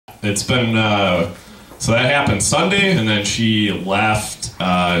it's been so that happened Sunday, and then she left,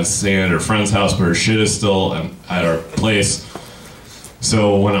 staying at her friend's house, but her shit is still at our place.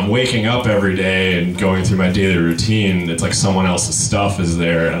 So when I'm waking up every day and going through my daily routine, it's like someone else's stuff is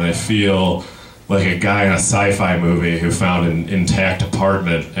there, and I feel like a guy in a sci-fi movie who found an intact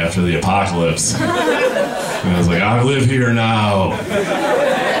apartment after the apocalypse. And I was like, I live here now.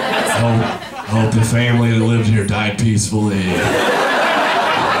 Hope the family that lived here died peacefully.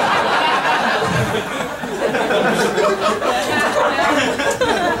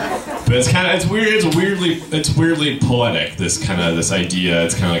 But it's weird. It's weirdly poetic. This idea.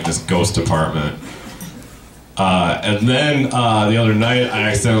 It's kind of like this ghost apartment. And then the other night, I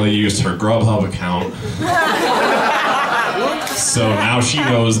accidentally used her Grubhub account. So now she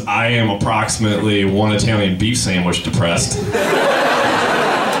knows I am approximately one Italian beef sandwich depressed.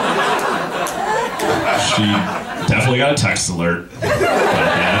 She definitely got a text alert about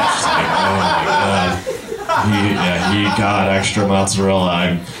that. She's like, oh my god. He got extra mozzarella.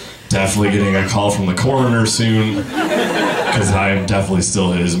 I'm definitely getting a call from the coroner soon, because I am definitely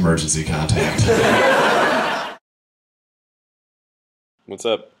still his emergency contact. What's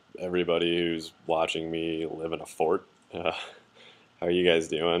up, everybody who's watching me live in a fort? How are you guys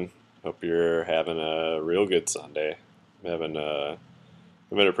doing? Hope you're having a real good Sunday. I'm having a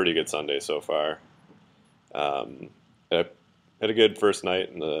pretty good Sunday so far. I had a good first night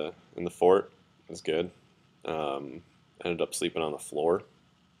in the fort. It was good. Ended up sleeping on the floor,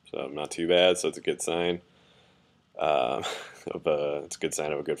 so not too bad. So it's a good sign. It's a good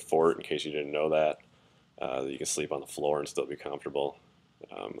sign of a good fort. In case you didn't know that you can sleep on the floor and still be comfortable.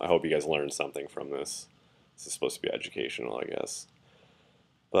 I hope you guys learned something from this. This is supposed to be educational, I guess.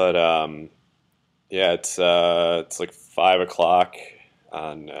 But yeah, it's like 5 o'clock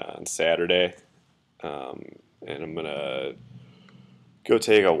on Saturday, and I'm gonna go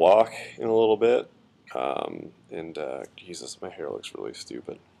take a walk in a little bit. Jesus, my hair looks really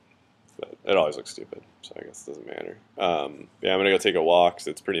stupid, but it always looks stupid, so I guess it doesn't matter. Yeah, I'm gonna go take a walk. 'Cause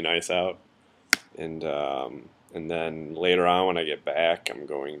it's pretty nice out, and then later on when I get back, I'm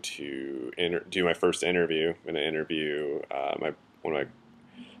going to do my first interview. I'm going to interview one of my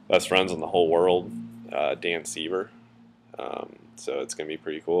best friends in the whole world, Dan Seaver. So it's going to be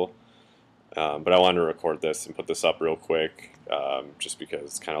pretty cool. But I wanted to record this and put this up real quick, just because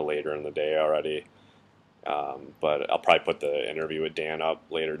it's kind of later in the day already. But I'll probably put the interview with Dan up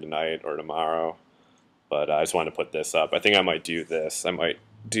later tonight or tomorrow. But I just wanted to put this up. I think I might do this. I might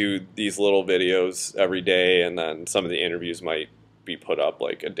do these little videos every day, and then some of the interviews might be put up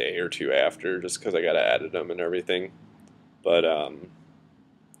like a day or two after, just because I gotta edit them and everything. But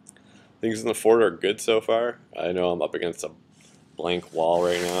things in the fort are good so far. I know I'm up against a blank wall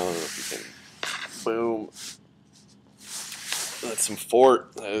right now. I don't know if you can. Boom. That's some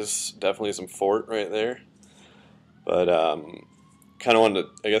fort. That is definitely some fort right there. But kind of wanted to,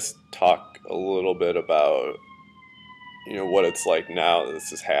 I guess, talk a little bit about what it's like now that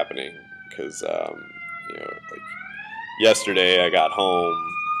this is happening, because like yesterday I got home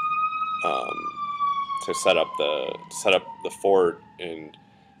to set up the fort, and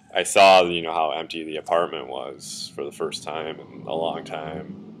I saw how empty the apartment was for the first time in a long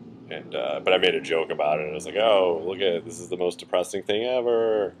time, and but I made a joke about it. I was like, oh, look at this, is the most depressing thing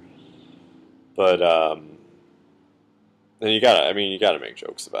ever. But then you gotta make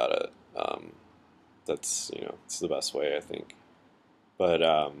jokes about it. That's it's the best way, I think. But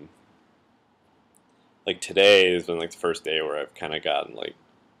like today has been like the first day where I've kind of gotten like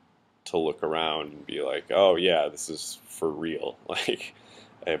to look around and be like, oh yeah, this is for real. Like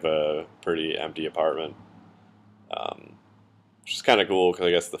I have a pretty empty apartment, which is kind of cool because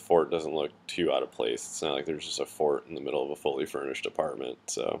I guess the fort doesn't look too out of place. It's not like there's just a fort in the middle of a fully furnished apartment.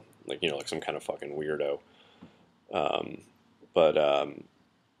 So like like some kind of fucking weirdo. But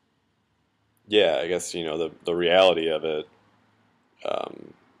yeah, I guess the reality of it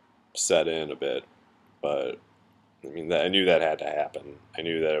set in a bit, but I mean I knew that had to happen. I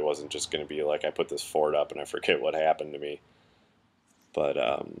knew that it wasn't just going to be like I put this fort up and I forget what happened to me. But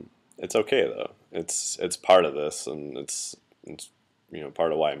it's okay though. It's part of this, and it's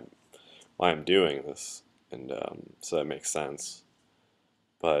part of why I'm doing this, and so that makes sense.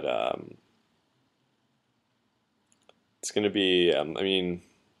 But it's going to be. I mean,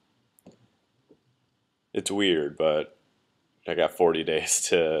 it's weird, but I got 40 days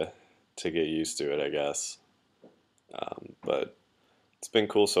to get used to it, I guess. But it's been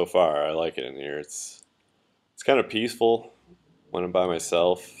cool so far. I like it in here. It's kind of peaceful when I'm by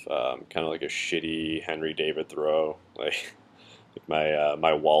myself. Kind of like a shitty Henry David Thoreau. Like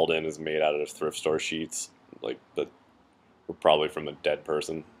my Walden is made out of thrift store sheets, like that were probably from a dead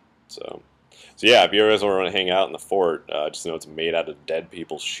person. So yeah, if you guys want to hang out in the fort, just know it's made out of dead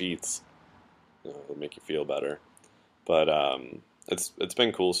people's sheets. It'll make you feel better. But it's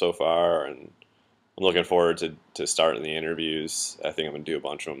been cool so far, and I'm looking forward to starting the interviews. I think I'm gonna do a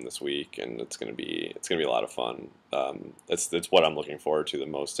bunch of them this week, and it's gonna be a lot of fun. It's what I'm looking forward to the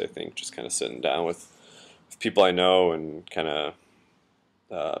most. I think just kind of sitting down with people I know and kind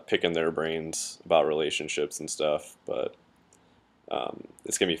of picking their brains about relationships and stuff. But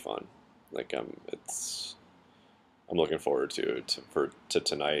it's gonna be fun. Like I'm looking forward to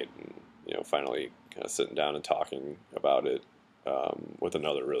tonight, and finally kind of sitting down and talking about it with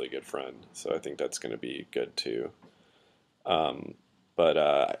another really good friend. So I think that's going to be good too. But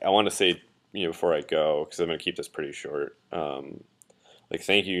I want to say, before I go, because I'm going to keep this pretty short. Like,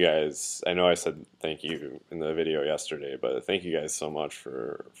 thank you guys. I know I said thank you in the video yesterday, but thank you guys so much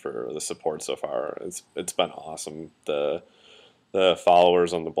for the support so far. It's been awesome. The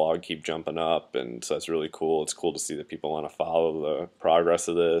followers on the blog keep jumping up, and so that's really cool. It's cool to see that people want to follow the progress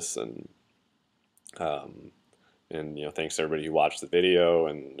of this, and thanks to everybody who watched the video,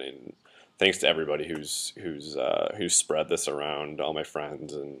 and thanks to everybody who's spread this around, all my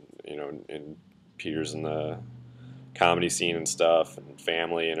friends and peers in the comedy scene and stuff, and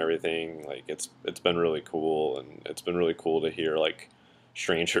family and everything. Like, it's been really cool, and it's been really cool to hear like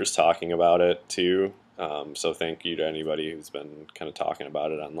strangers talking about it too. So thank you to anybody who's been kind of talking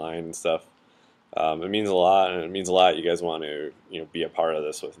about it online and stuff. It means a lot, and it means a lot you guys want to be a part of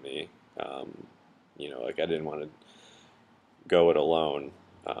this with me. Like, I didn't want to go it alone,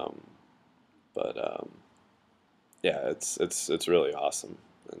 but yeah, it's really awesome,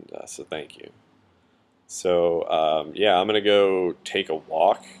 and so thank you. So yeah, I'm gonna go take a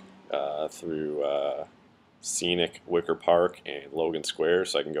walk through scenic Wicker Park and Logan Square,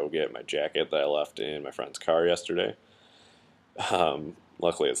 so I can go get my jacket that I left in my friend's car yesterday.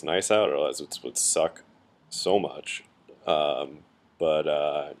 Luckily, it's nice out, or else it would suck so much.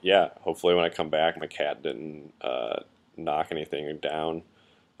 But yeah, hopefully when I come back, my cat didn't knock anything down.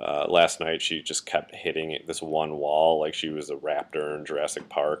 Last night, she just kept hitting this one wall like she was a raptor in Jurassic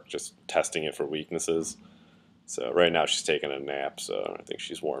Park, just testing it for weaknesses. So right now she's taking a nap, so I think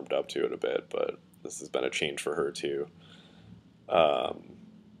she's warmed up to it a bit, but this has been a change for her too.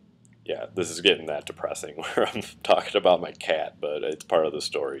 Yeah, this is getting that depressing where I'm talking about my cat, but it's part of the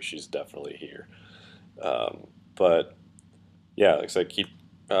story. She's definitely here. But yeah, like I said, keep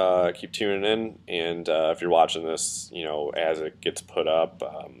tuning in, and if you're watching this, as it gets put up,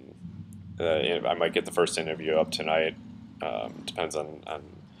 I might get the first interview up tonight. Depends on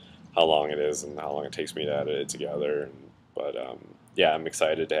how long it is and how long it takes me to edit it together. But yeah, I'm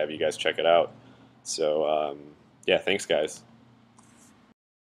excited to have you guys check it out. So yeah, thanks guys.